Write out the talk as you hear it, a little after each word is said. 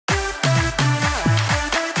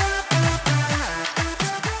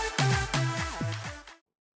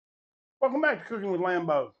Welcome back to Cooking with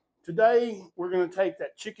Lambo. Today, we're going to take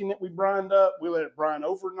that chicken that we brined up. We let it brine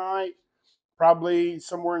overnight, probably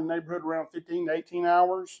somewhere in the neighborhood around 15 to 18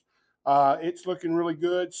 hours. It's looking really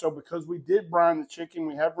good. So because we did brine the chicken,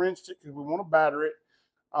 we have rinsed it because we want to batter it.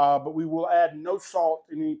 But we will add no salt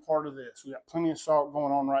in any part of this. We got plenty of salt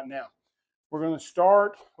going on right now. We're going to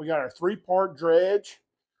start. We got our 3-part dredge,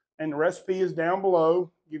 and the recipe is down below.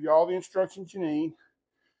 Give you all the instructions you need.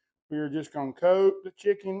 We are just going to coat the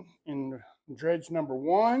chicken in dredge number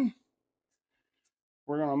 1.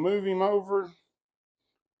 We're going to move him over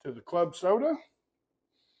to the club soda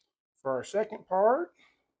for our second part.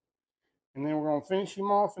 And then we're going to finish him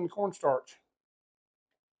off in the cornstarch.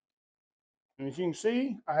 And as you can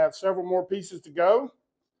see, I have several more pieces to go.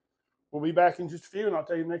 We'll be back in just a few and I'll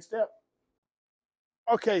tell you the next step.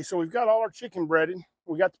 Okay, so we've got all our chicken breaded.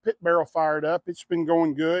 We got the pit barrel fired up. It's been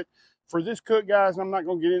going good. For this cook, guys, I'm not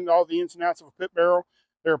going to get into all the ins and outs of a pit barrel.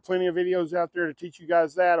 There are plenty of videos out there to teach you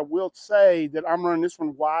guys that. I will say that I'm running this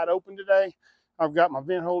one wide open today. I've got my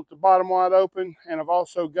vent hole at the bottom wide open, and I've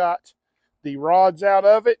also got the rods out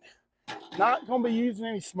of it. Not going to be using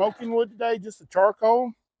any smoking wood today, just the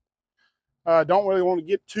charcoal. Don't really want to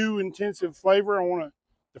get too intensive flavor. I want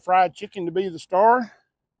the fried chicken to be the star.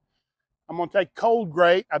 I'm going to take cold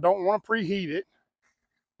grate. I don't want to preheat it.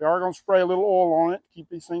 We are going to spray a little oil on it to keep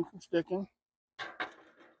these things from sticking.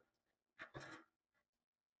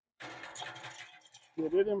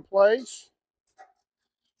 Get it in place.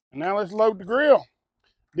 And now let's load the grill.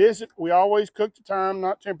 We always cook to time,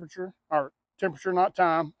 not temperature, or temperature, not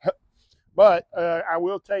time. But I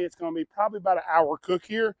will tell you, it's going to be probably about an hour cook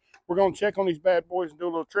here. We're going to check on these bad boys and do a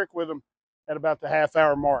little trick with them at about the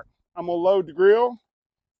half-hour mark. I'm going to load the grill,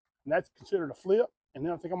 and that's considered a flip. And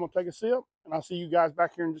then I think I'm going to take a sip, and I'll see you guys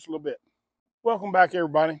back here in just a little bit. Welcome back,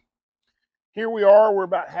 everybody. Here we are. We're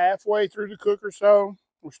about halfway through the cook or so.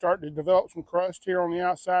 We're starting to develop some crust here on the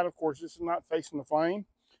outside. Of course, this is not facing the flame.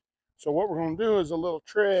 So what we're going to do is a little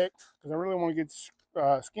trick, because I really want to get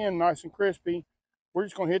the skin nice and crispy. We're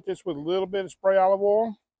just going to hit this with a little bit of spray olive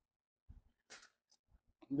oil.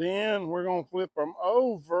 Then we're going to flip them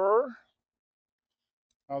over.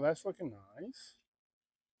 Oh, that's looking nice.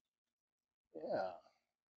 Yeah.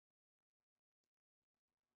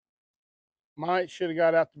 Should have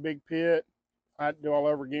got out the big pit. I'd do all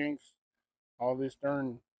over again. All this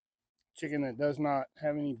darn chicken that does not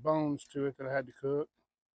have any bones to it that I had to cook.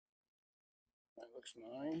 That looks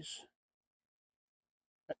nice.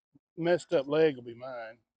 That messed up leg will be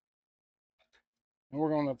mine. And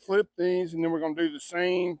we're going to flip these, and then we're going to do the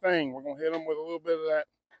same thing. We're going to hit them with a little bit of that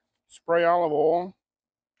spray olive oil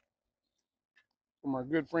from our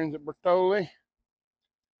good friends at Bertoli.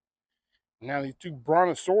 Now these 2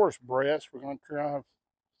 brontosaurus breasts, we're going to try to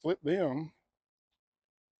flip them.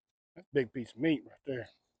 That's a big piece of meat right there.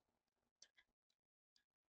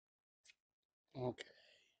 Okay.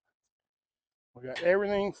 We got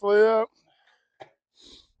everything flipped. I'm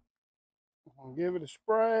going to give it a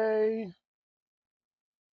spray.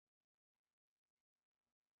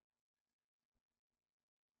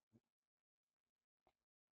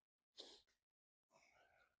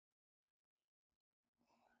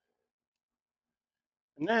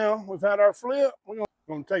 And now we've had our flip. We're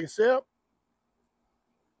going to take a sip.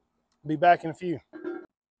 Be back in a few.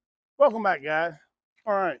 Welcome back, guys.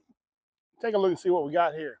 All right. Take a look and see what we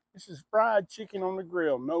got here. This is fried chicken on the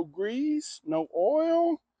grill. No grease, no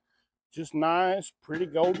oil. Just nice, pretty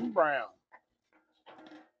golden brown.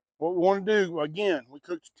 What we want to do, again, we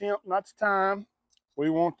cook to temp, not to time. We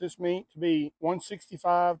want this meat to be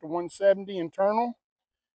 165 to 170 internal.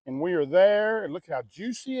 And we are there. And look at how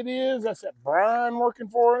juicy it is. That's that brine working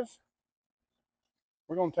for us.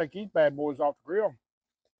 We're going to take these bad boys off the grill.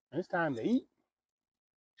 And it's time to eat.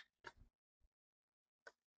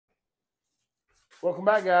 Welcome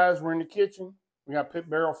back, guys. We're in the kitchen. We got pit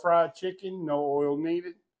barrel fried chicken, no oil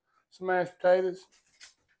needed. Some mashed potatoes,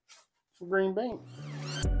 some green beans.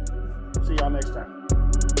 See y'all next time.